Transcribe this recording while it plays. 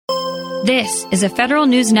This is a Federal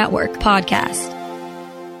News Network podcast.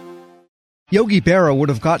 Yogi Berra would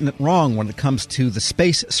have gotten it wrong when it comes to the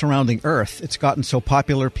space surrounding Earth. It's gotten so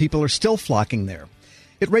popular, people are still flocking there.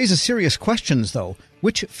 It raises serious questions, though.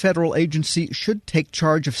 Which federal agency should take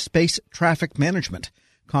charge of space traffic management?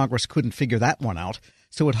 Congress couldn't figure that one out,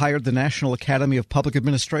 so it hired the National Academy of Public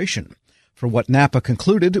Administration. For what NAPA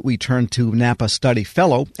concluded, we turn to NAPA study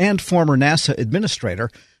fellow and former NASA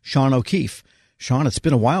administrator, Sean O'Keefe. Sean, it's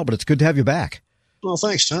been a while, but it's good to have you back. Well,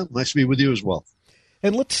 thanks, Tom. Nice to be with you as well.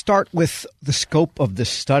 And let's start with the scope of this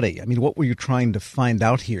study. I mean, what were you trying to find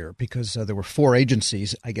out here? Because there were four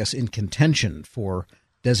agencies, I guess, in contention for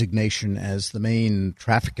designation as the main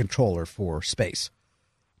traffic controller for space.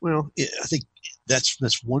 Well, I think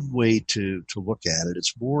that's one way to look at it.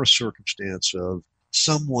 It's more a circumstance of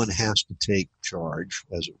someone has to take charge,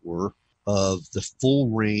 as it were, of the full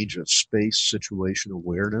range of space situation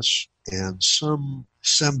awareness and some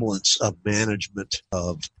semblance of management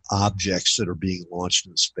of objects that are being launched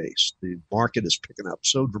in space. The market is picking up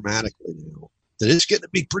so dramatically now that it's getting to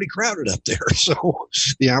be pretty crowded up there. So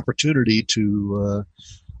the opportunity to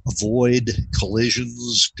avoid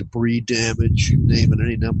collisions, debris damage, you name it,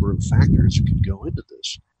 any number of factors that could go into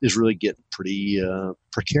this is really getting pretty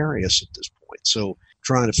precarious at this point. So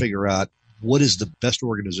trying to figure out what is the best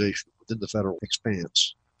organization within the federal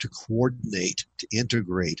expanse to coordinate, to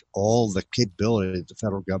integrate all the capability that the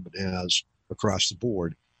federal government has across the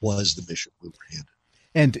board was the mission we were handed.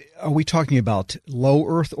 And are we talking about low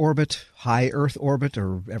Earth orbit, high Earth orbit,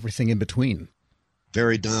 or everything in between?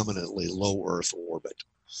 Very dominantly low Earth orbit.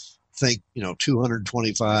 Think,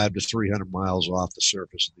 225 to 300 miles off the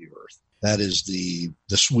surface of the Earth. That is the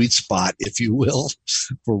sweet spot, if you will,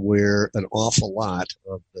 for where an awful lot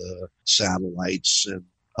of the satellites and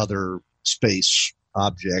other space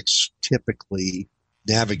objects typically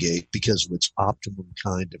navigate because of its optimum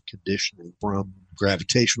kind of conditioning from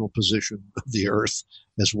gravitational position of the Earth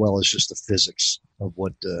as well as just the physics of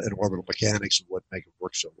what and orbital mechanics of what make it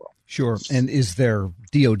work so well. Sure. And is there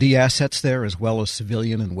DOD assets there as well as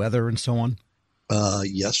civilian and weather and so on?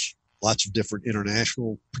 Yes. Lots of different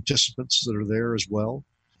international participants that are there as well.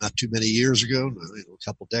 Not too many years ago, a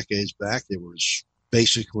couple decades back, there was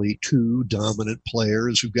basically two dominant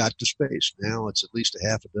players who got to space. Now it's at least a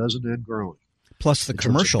half a dozen and growing. Plus the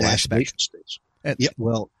commercial aspect. Nation states.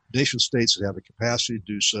 Nation states that have the capacity to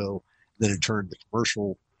do so. Then in turn, the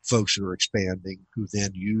commercial folks who are expanding who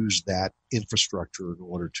then use that infrastructure in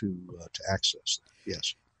order to access that.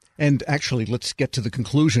 Yes. And actually, let's get to the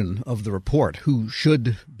conclusion of the report. Who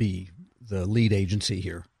should be the lead agency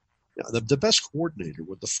here? Yeah, the best coordinator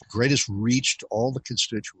with the greatest reach to all the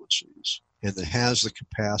constituencies and that has the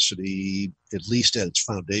capacity, at least at its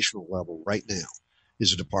foundational level right now,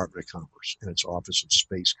 is the Department of Commerce and its Office of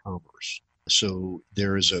Space Commerce. So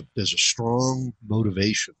there's a strong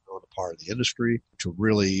motivation on the part of the industry to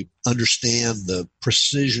really understand the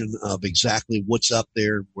precision of exactly what's up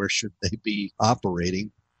there, where should they be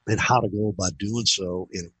operating, and how to go about doing so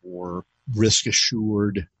in a more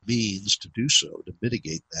risk-assured means to do so, to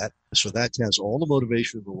mitigate that. So that has all the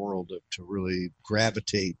motivation in the world to really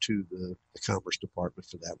gravitate to the Commerce Department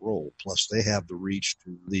for that role. Plus, they have the reach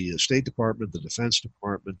to the State Department, the Defense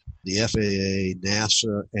Department, the FAA,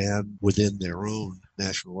 NASA, and within their own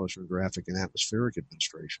National Oceanographic and Atmospheric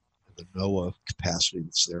Administration, and the NOAA capacity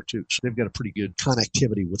that's there too. So they've got a pretty good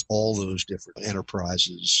connectivity with all those different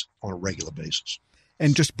enterprises on a regular basis.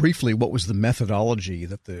 And just briefly, what was the methodology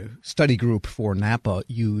that the study group for NAPA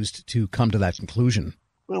used to come to that conclusion?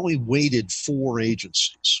 Well, we weighted four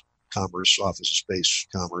agencies: Commerce, Office of Space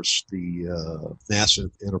Commerce, the NASA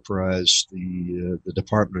enterprise, the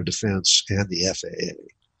Department of Defense, and the FAA,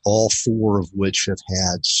 all four of which have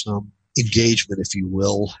had some engagement, if you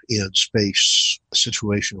will, in space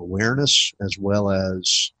situation awareness as well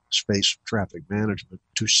as space traffic management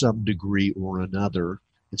to some degree or another.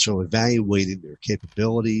 And so evaluating their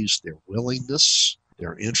capabilities, their willingness,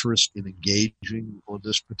 their interest in engaging on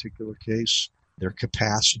this particular case, their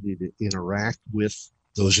capacity to interact with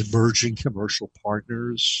those emerging commercial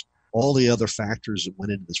partners, all the other factors that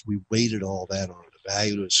went into this, we weighted all that on an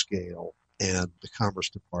evaluative scale, and the Commerce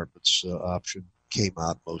Department's option came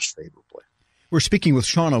out most favorably. We're speaking with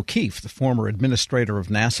Sean O'Keefe, the former administrator of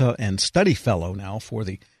NASA and study fellow now for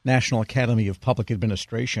the National Academy of Public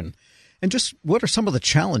Administration. And just what are some of the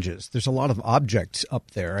challenges? There's a lot of objects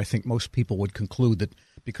up there. I think most people would conclude that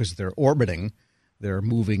because they're orbiting, they're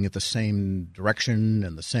moving at the same direction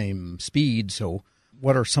and the same speed. So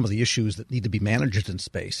what are some of the issues that need to be managed in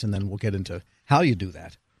space? And then we'll get into how you do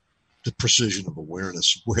that. The precision of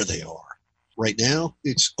awareness of where they are. Right now,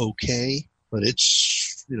 it's okay, but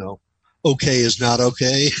it's, okay is not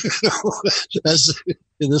okay, as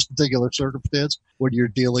in this particular circumstance, when you're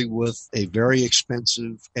dealing with a very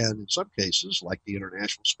expensive and in some cases, like the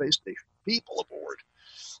International Space Station, people aboard.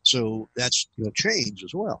 So that's going to change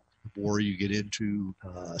as well. The more you get into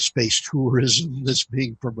space tourism that's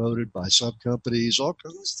being promoted by some companies, all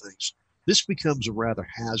kinds of things, this becomes a rather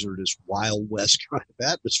hazardous Wild West kind of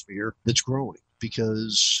atmosphere that's growing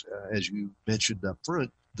because, as you mentioned up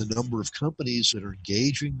front, the number of companies that are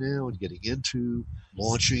engaging now and getting into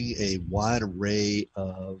launching a wide array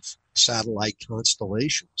of satellite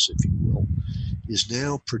constellations, if you will, is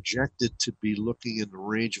now projected to be looking in the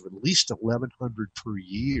range of at least 1,100 per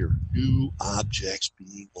year new objects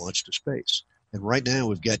being launched to space. And right now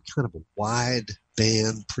we've got kind of a wide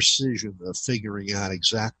band precision of figuring out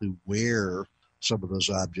exactly where some of those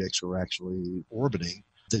objects are actually orbiting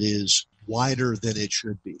that is wider than it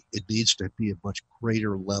should be. It needs to be a much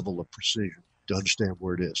greater level of precision to understand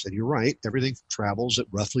where it is. And you're right, everything travels at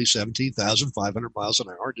roughly 17,500 miles an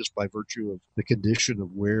hour just by virtue of the condition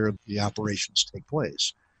of where the operations take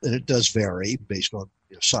place. And it does vary based on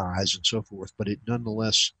size and so forth, but it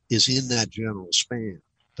nonetheless is in that general span.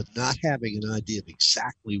 But not having an idea of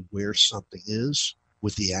exactly where something is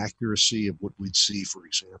with the accuracy of what we'd see, for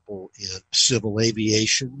example, in civil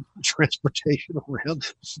aviation transportation around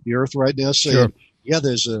the Earth right now, saying, sure, yeah,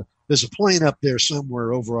 there's a plane up there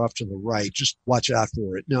somewhere over off to the right. Just watch out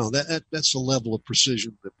for it. No, that's a level of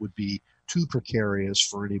precision that would be too precarious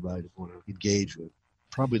for anybody to want to engage with.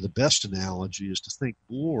 Probably the best analogy is to think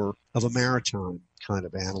more of a maritime kind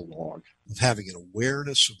of analog, of having an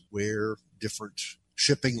awareness of where different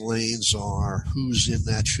shipping lanes are, who's in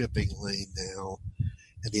that shipping lane now,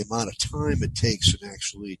 and the amount of time it takes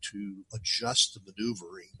actually to adjust the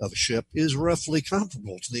maneuvering of a ship is roughly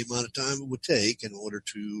comparable to the amount of time it would take in order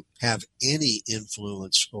to have any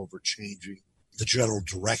influence over changing the general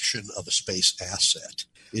direction of a space asset.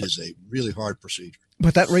 It is a really hard procedure.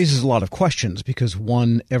 But that raises a lot of questions because,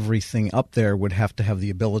 one, everything up there would have to have the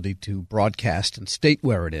ability to broadcast and state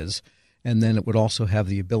where it is, and then it would also have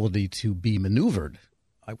the ability to be maneuvered,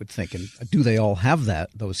 I would think. And do they all have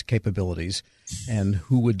those capabilities? And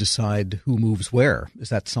who would decide who moves where? Is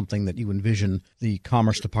that something that you envision the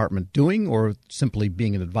Commerce Department doing, or simply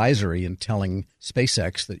being an advisory and telling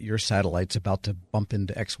SpaceX that your satellite's about to bump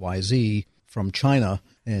into XYZ from China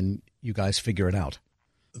and you guys figure it out?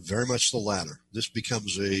 Very much the latter. This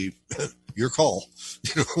becomes your call.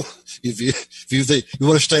 If you think you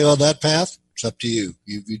want to stay on that path, it's up to you.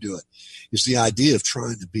 You do it. It's the idea of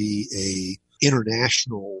trying to be a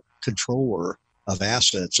international controller of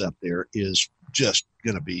assets up there is just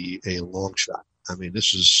going to be a long shot. I mean,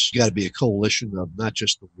 you got to be a coalition of not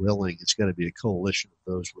just the willing, it's got to be a coalition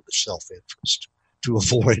of those with a self-interest to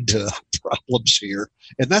avoid problems here.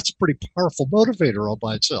 And that's a pretty powerful motivator all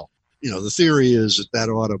by itself. The theory is that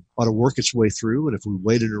ought to work its way through. And if we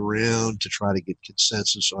waited around to try to get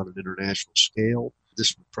consensus on an international scale,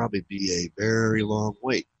 this would probably be a very long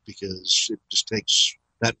wait because it just takes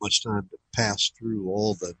that much time to pass through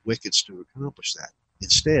all the wickets to accomplish that.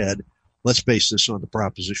 Instead, let's base this on the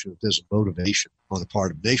proposition that there's a motivation on the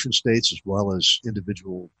part of nation states as well as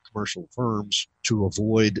individual commercial firms to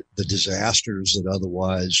avoid the disasters that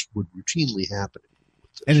otherwise would routinely happen.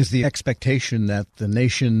 And is the expectation that the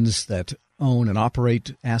nations that own and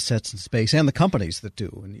operate assets in space and the companies that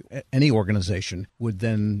do, and any organization would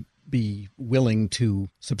then be willing to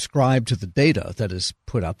subscribe to the data that is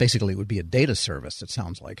put out? Basically, it would be a data service, it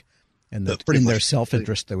sounds like. And that in their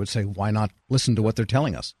self-interest, they would say, why not listen to what they're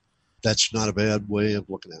telling us? That's not a bad way of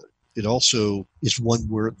looking at it. It also is one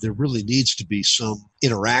where there really needs to be some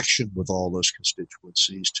interaction with all those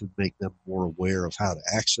constituencies to make them more aware of how to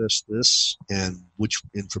access this and which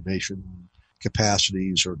information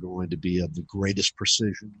capacities are going to be of the greatest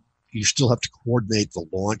precision. You still have to coordinate the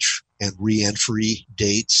launch and re-entry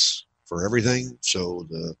dates for everything. So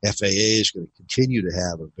the FAA is going to continue to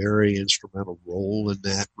have a very instrumental role in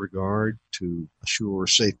that regard to assure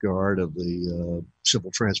safeguard of the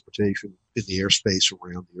civil transportation in the airspace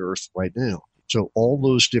around the Earth right now. So all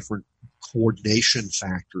those different coordination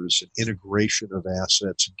factors and integration of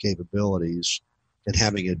assets and capabilities and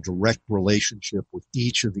having a direct relationship with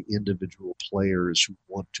each of the individual players who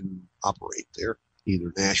want to operate there,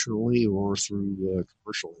 either nationally or through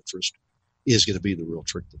commercial interest, is going to be the real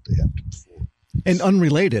trick that they have to perform. And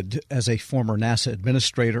unrelated, as a former NASA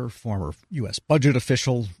administrator, former U.S. budget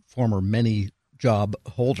official, former many job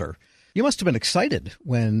holder, you must have been excited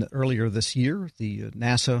when earlier this year the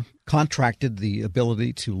NASA contracted the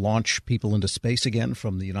ability to launch people into space again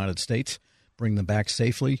from the United States, bring them back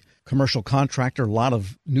safely. Commercial contractor, a lot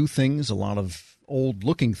of new things, a lot of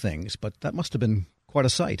old-looking things, but that must have been quite a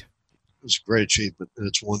sight. It's a great achievement, and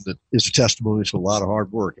it's one that is a testimony to a lot of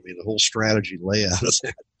hard work. I mean, the whole strategy layout of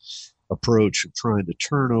that approach of trying to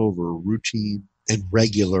turn over routine and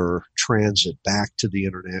regular transit back to the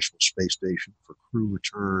International Space Station for crew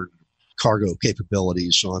return, cargo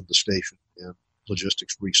capabilities on the station, and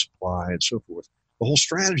logistics resupply, and so forth. The whole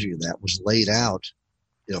strategy of that was laid out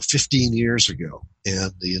 15 years ago,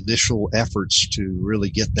 and the initial efforts to really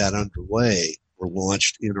get that underway were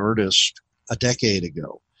launched in earnest a decade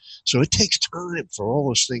ago. So it takes time for all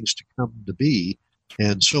those things to come to be,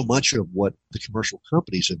 and so much of what the commercial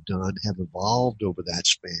companies have done have evolved over that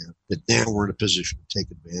span that now we're in a position to take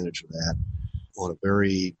advantage of that on a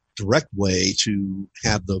very direct way to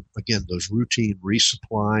have those routine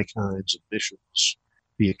resupply kinds of missions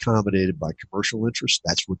be accommodated by commercial interests.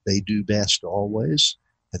 That's what they do best always.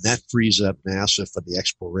 And that frees up NASA for the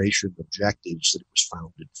exploration objectives that it was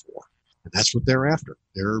founded for. And that's what they're after.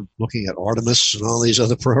 They're looking at Artemis and all these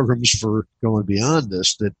other programs for going beyond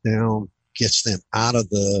this that now gets them out of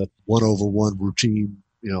the 1/1 routine,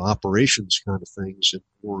 operations kind of things and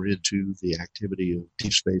more into the activity of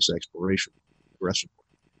deep space exploration aggressively.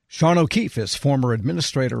 Sean O'Keefe is former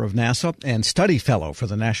administrator of NASA and study fellow for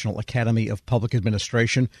the National Academy of Public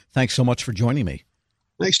Administration. Thanks so much for joining me.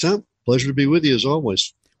 Thanks, Tom. Pleasure to be with you as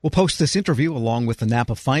always. We'll post this interview along with the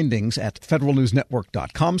NAPA findings at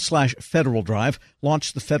federalnewsnetwork.com/Federal Drive.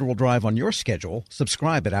 Launch the Federal Drive on your schedule.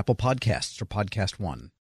 Subscribe at Apple Podcasts or Podcast One.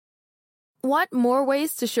 Want more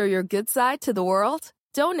ways to show your good side to the world?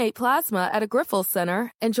 Donate plasma at a Grifols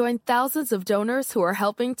Center and join thousands of donors who are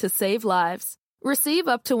helping to save lives. Receive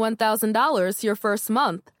up to $1,000 your first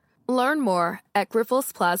month. Learn more at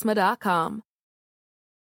grifolsplasma.com.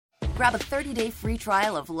 Grab a 30-day free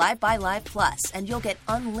trial of Live by Live Plus, and you'll get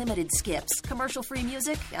unlimited skips, commercial-free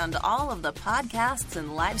music, and all of the podcasts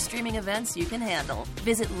and live streaming events you can handle.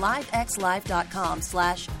 Visit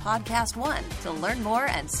livexlive.com/podcast1 to learn more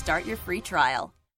and start your free trial.